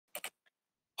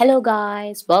Hello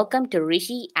guys, welcome to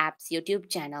Rishi Apps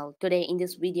YouTube channel. Today in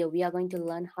this video we are going to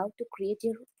learn how to create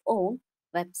your own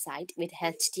website with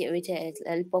with the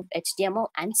help of HTML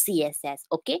and CSS.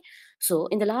 Okay, so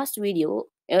in the last video,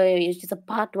 it is a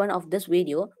part one of this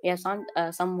video. We have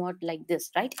somewhat like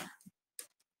this, right?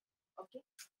 Okay.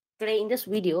 Today in this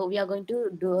video we are going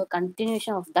to do a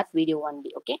continuation of that video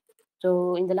only. Okay,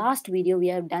 so in the last video we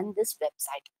have done this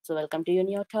website. So welcome to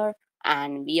UniAuthor,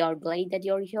 and we are glad that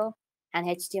you're here. And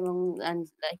HTML and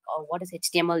what is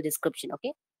HTML description.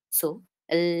 Okay, so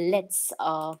let's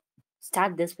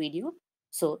start this video.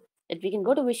 So that we can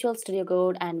go to Visual Studio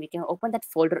Code and we can open that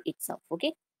folder itself.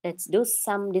 Okay, let's do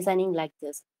some designing like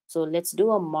this. So let's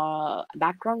do a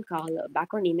background color,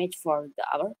 background image for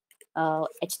our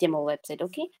HTML website.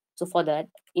 Okay, so for that,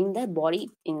 in the body,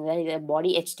 in the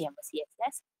body HTML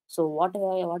CSS. So what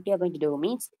we are going to do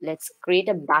means let's create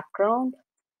a background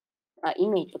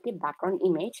image. Okay, background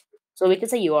image. So which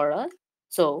is a URL.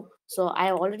 So I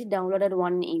have already downloaded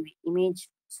one image.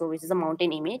 So which is a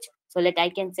mountain image. So let I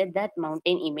can set that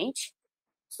mountain image.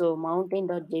 So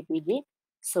mountain.jpg.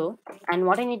 So and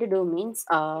what I need to do means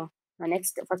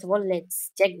next, first of all,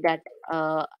 let's check that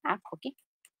app.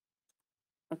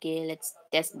 Okay, let's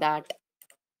test that.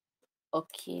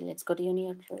 Okay, let's go to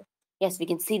UniAuthor. Yes, we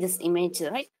can see this image,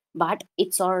 right? But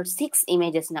it's our 6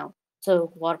 images now.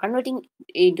 So we're converting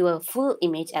into a full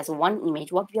image as one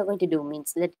image. What we are going to do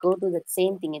means let's go to the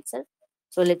same thing itself.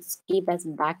 So let's keep as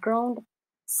background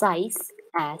size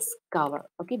as cover.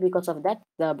 Okay, because of that,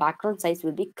 the background size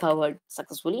will be covered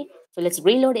successfully. So let's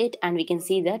reload it and we can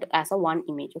see that as a one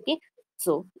image. Okay.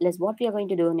 So let's what we are going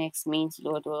to do next means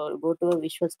go to a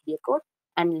Visual Studio Code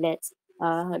and let's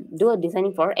do a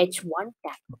designing for h1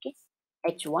 tag. Okay,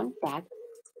 h1 tag.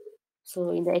 So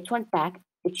in the h1 tag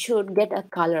it should get a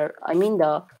color, I mean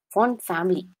the font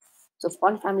family. So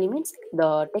font family means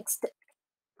the text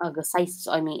the size,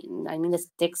 I mean the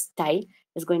text style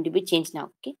is going to be changed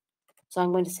now. Okay, so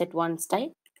I'm going to set one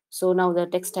style. So now the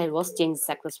text style was changed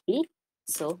successfully.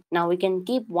 So now we can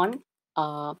keep one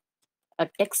uh, a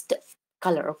text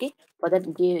color. Okay, for that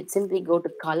simply go to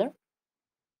color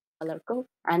code,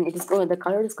 and it is going, the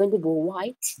color is going to go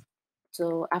white.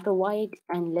 So after white,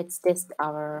 and let's test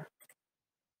our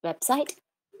website.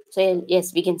 So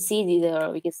yes, we can see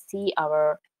we can see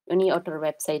our UniAuthor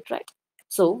website, right?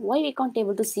 So why we can't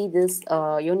able to see this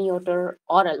UniAuthor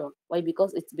all alone? Why?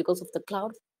 Because it's because of the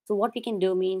cloud. So what we can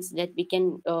do means that we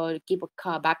can keep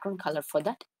a background color for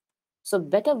that. So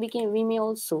better we may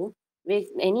also with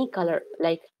any color,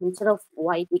 like instead of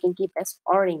white we can keep as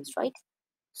orange, right?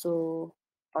 So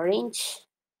orange.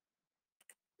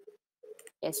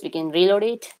 Yes, we can reload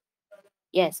it.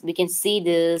 Yes, we can see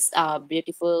this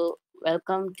beautiful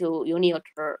welcome to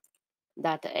UniAuthor,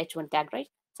 that h1 tag, right?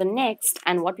 So next,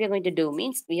 and what we are going to do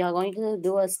means we are going to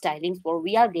do a styling for,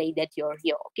 we are glad that you're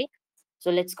here. Okay, so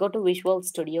let's go to Visual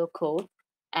Studio Code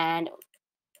and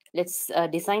let's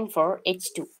design for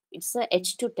h2. It's a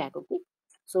h2 tag. Okay,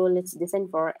 so let's design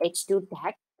for h2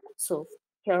 tag. So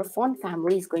here font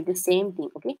family is going to same thing.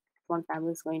 Okay, font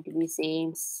family is going to be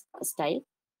same style.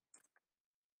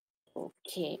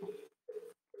 Okay,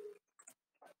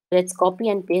 let's copy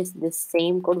and paste this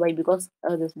same code. Why? Because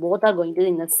this both are going to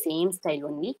in the same style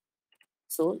only.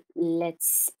 So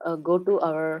let's go to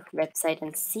our website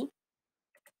and see.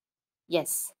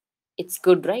 Yes, it's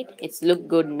good, right? It's look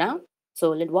good now.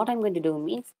 So what I'm going to do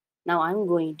means now I'm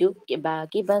going to keep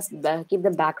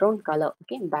the background color.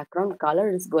 Okay, background color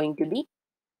is going to be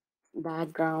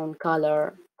background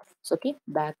color. So okay,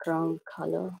 background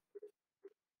color.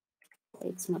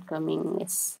 It's not coming.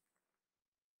 Yes,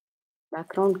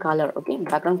 background color. Okay,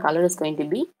 background color is going to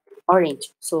be orange.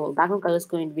 So background color is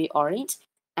going to be orange,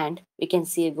 and we can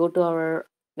see, go to our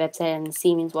website and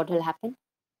see means what will happen.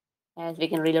 As we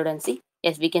can reload and see,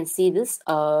 yes, we can see this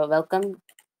welcome,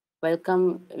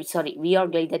 sorry, we are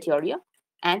glad that you're here.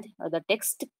 And the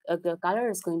text the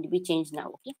color is going to be changed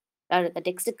now. Okay, the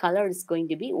text color is going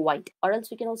to be white, or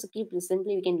else we can also keep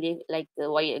simply we can leave like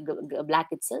the white black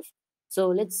itself. So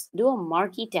let's do a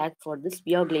marquee tag for this,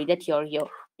 we are glad that you're here,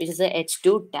 which is a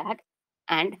h2 tag.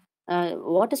 And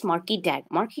what is marquee tag?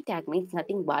 Marquee tag means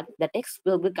nothing but the text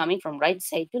will be coming from right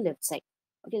side to left side.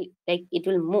 Okay, like it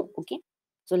will move. Okay,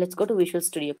 so let's go to Visual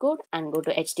Studio Code and go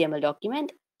to HTML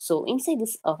document. So inside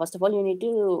this, first of all, you need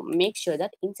to make sure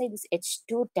that inside this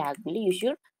h2 tag only you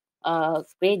should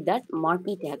create that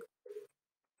marquee tag.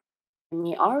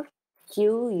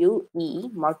 MARQUE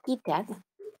marquee tag,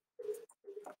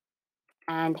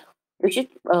 and we should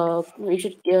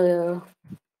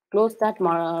close that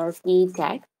marquee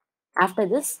tag. After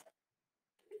this,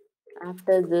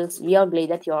 we are glad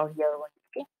that you're here only.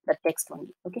 Okay, the text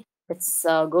only. Okay, let's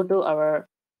go to our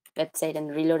website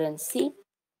and reload and see.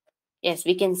 Yes,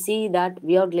 we can see that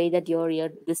we are glad that your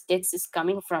here this text is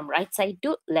coming from right side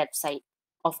to left side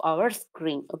of our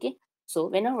screen. Okay, so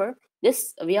whenever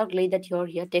this we are glad that your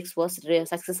here text was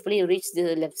successfully reached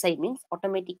the left side means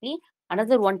automatically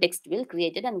another one text will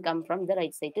created and come from the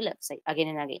right side to left side again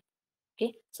and again.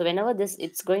 Okay, so whenever this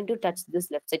it's going to touch this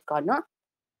left side corner,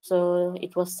 so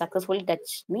it was successfully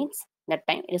touched means that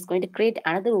time it is going to create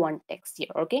another one text here.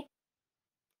 Okay,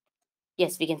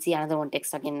 yes, we can see another one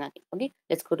text again and again. Okay,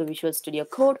 let's go to Visual Studio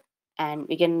Code and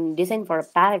we can design for a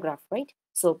paragraph, right?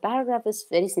 So paragraph is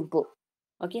very simple.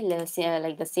 Okay, let's say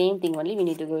like the same thing only we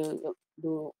need to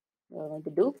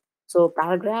do. So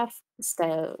paragraph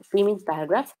style P means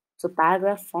paragraph. So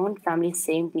paragraph font family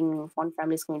same thing. Font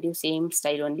family is going to same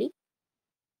style only.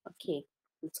 Okay,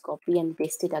 let's copy and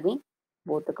paste it again,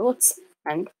 both the codes,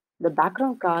 and the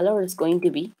background color is going to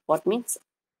be what means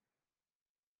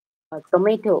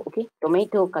tomato. Okay,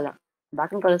 tomato color.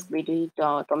 Background color is going to be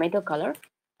tomato color,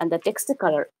 and the text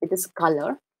color it is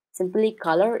color. Simply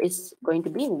color is going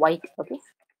to be white. Okay,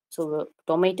 so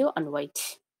tomato and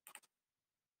white.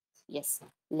 Yes,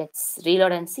 let's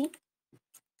reload and see.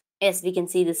 Yes, we can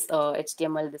see this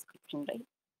HTML description, right?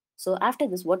 So after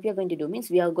this, what we are going to do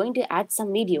means we are going to add some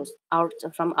videos out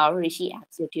from our Rishi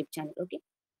Apps YouTube channel. Okay.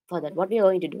 For that, what we are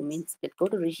going to do means let's go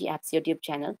to Rishi Apps YouTube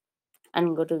channel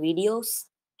and go to videos.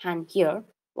 And here,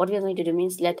 what we are going to do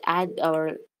means let add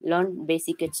our learn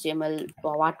basic HTML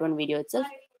for part one video itself.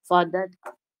 For that,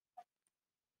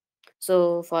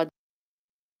 so for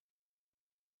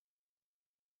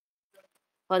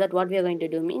that, what we are going to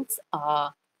do means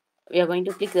we are going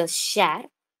to click the share.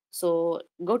 So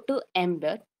go to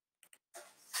embed.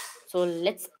 So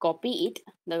let's copy it,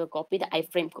 copy the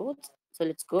iframe code. So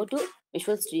let's go to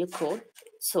Visual Studio Code.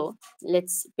 So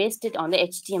let's paste it on the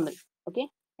HTML. Okay,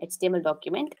 HTML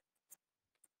document.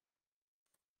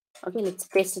 Okay, let's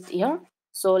paste it here.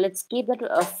 So let's keep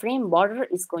that frame border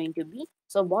is going to be.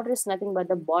 So border is nothing but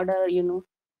the border,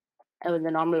 the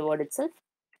normal word itself.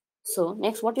 So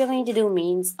next what we're going to do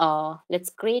means let's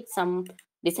create some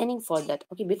designing for that.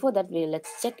 Okay, before that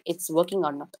let's check it's working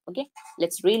or not. Okay,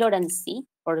 let's reload and see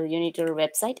for the Unitor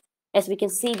website. As we can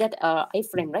see that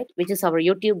iframe, right, which is our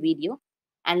YouTube video,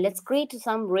 and let's create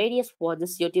some radius for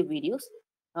this YouTube videos.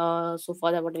 So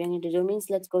for that what we're going to do means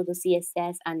let's go to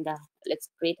CSS and let's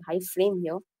create iframe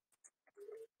here.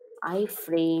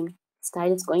 Iframe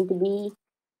style is going to be,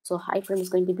 so iframe is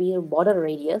going to be a border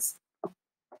radius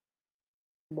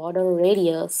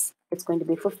it's going to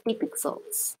be 50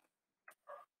 pixels,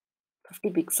 50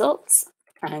 pixels.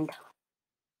 And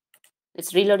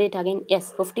let's reload it again.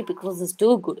 Yes, 50 pixels is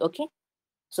too good. Okay,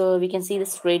 so we can see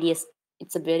this radius,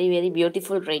 it's a very very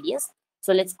beautiful radius.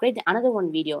 So let's create another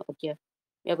one video. Okay,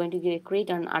 we are going to create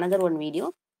another one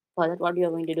video. For that what we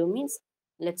are going to do means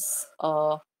let's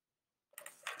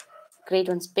create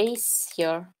one space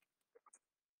here.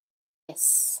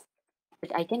 Yes,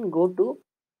 but I can go to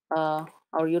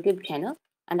our YouTube channel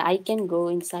and I can go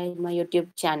inside my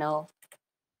YouTube channel.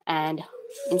 And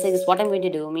inside this what I'm going to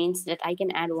do means that I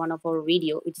can add one of our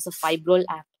video which is a fibril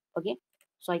app. Okay,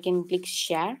 so I can click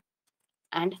share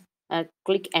and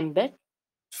click embed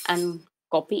and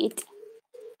copy it,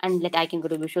 and let I can go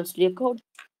to Visual Studio Code.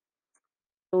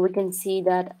 So we can see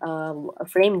that a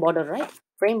frame border, right?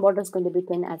 Frame border is going to be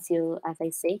 10 as I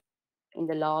say in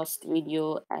the last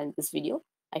video and this video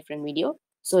iframe video.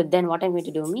 So then what I'm going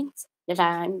to do means that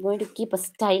I'm going to keep a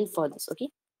style for this. Okay,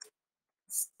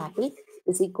 style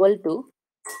is equal to,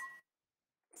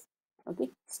 okay,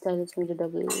 style is going to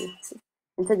double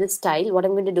inside the style what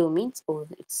I'm going to do means, oh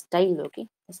it's style. Okay,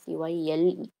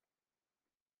 style,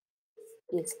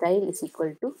 style is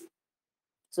equal to,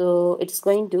 so it's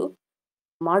going to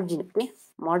margin. Okay,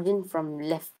 margin from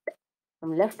left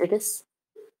it is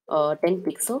 10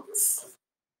 pixels,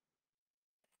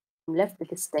 from left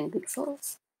it is 10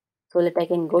 pixels. So let I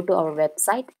can go to our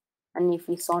website, and if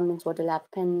we saw means what will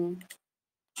happen.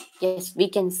 Yes, we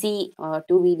can see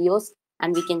two videos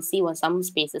and we can see some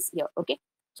spaces here. Okay,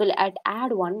 so let's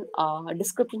add one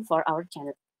description for our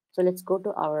channel. So let's go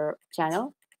to our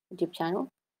channel, YouTube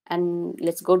channel, and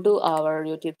let's go to our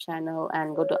YouTube channel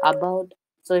and go to about.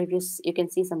 So you can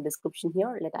see some description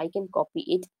here. Let I can copy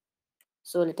it.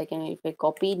 So let I can, if I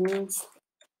copy it means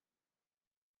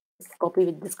copy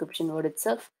with description word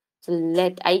itself. So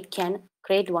let I can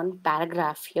create one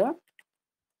paragraph here.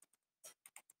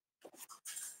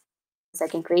 So I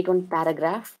can create one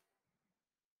paragraph.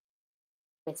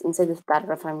 Yes, inside this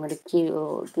paragraph I'm going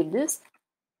to keep this.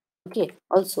 Okay,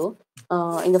 also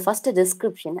in the first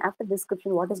description, after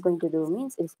description what is going to do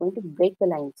means it's going to break the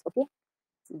lines. Okay,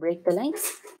 break the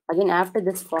lines. Again, after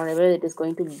this forever, it is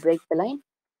going to break the line.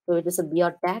 So it is a br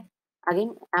tag.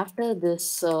 Again, after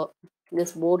this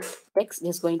this board text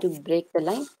is going to break the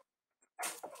line.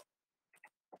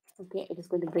 Okay, it is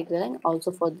going to break the line.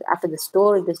 Also for after the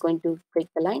store, it is going to break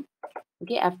the line.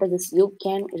 Okay, after this you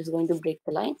can, it is going to break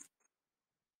the line.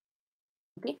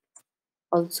 Okay,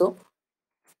 also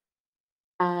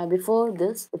before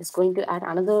this, it is going to add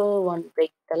another one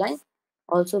break the line.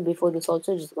 Also before this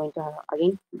also, it is going to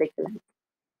again break the line.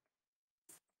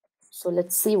 So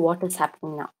let's see what is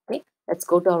happening now. Okay, let's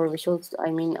go to our visuals,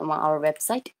 I mean our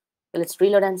website. So let's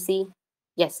reload and see.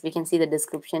 Yes, we can see the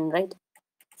description, right?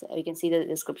 So we can see the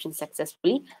description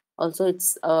successfully. Also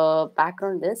its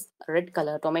background is red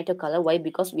color, tomato color. Why?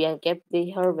 Because we have kept the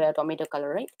here where tomato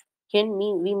color, right? Can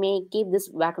we may keep this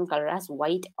background color as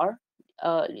white, or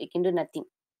we can do nothing.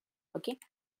 Okay,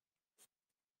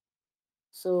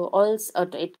 so also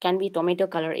it can be tomato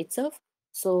color itself.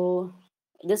 So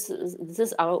this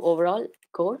is our overall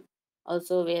code.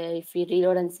 Also where if we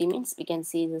reload and see means, we can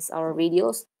see this our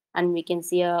videos, and we can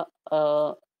see a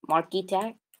marquee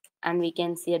tag, and we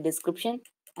can see a description,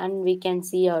 and we can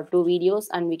see our two videos,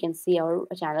 and we can see our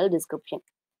channel description.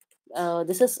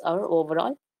 This is our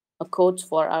overall codes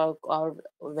for our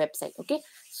website. Okay,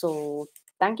 so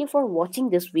thank you for watching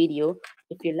this video.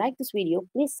 If you like this video,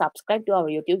 please subscribe to our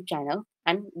YouTube channel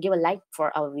and give a like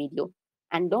for our video,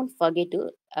 and don't forget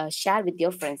to share with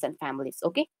your friends and families.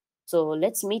 Okay, so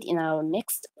let's meet in our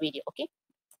next video. Okay.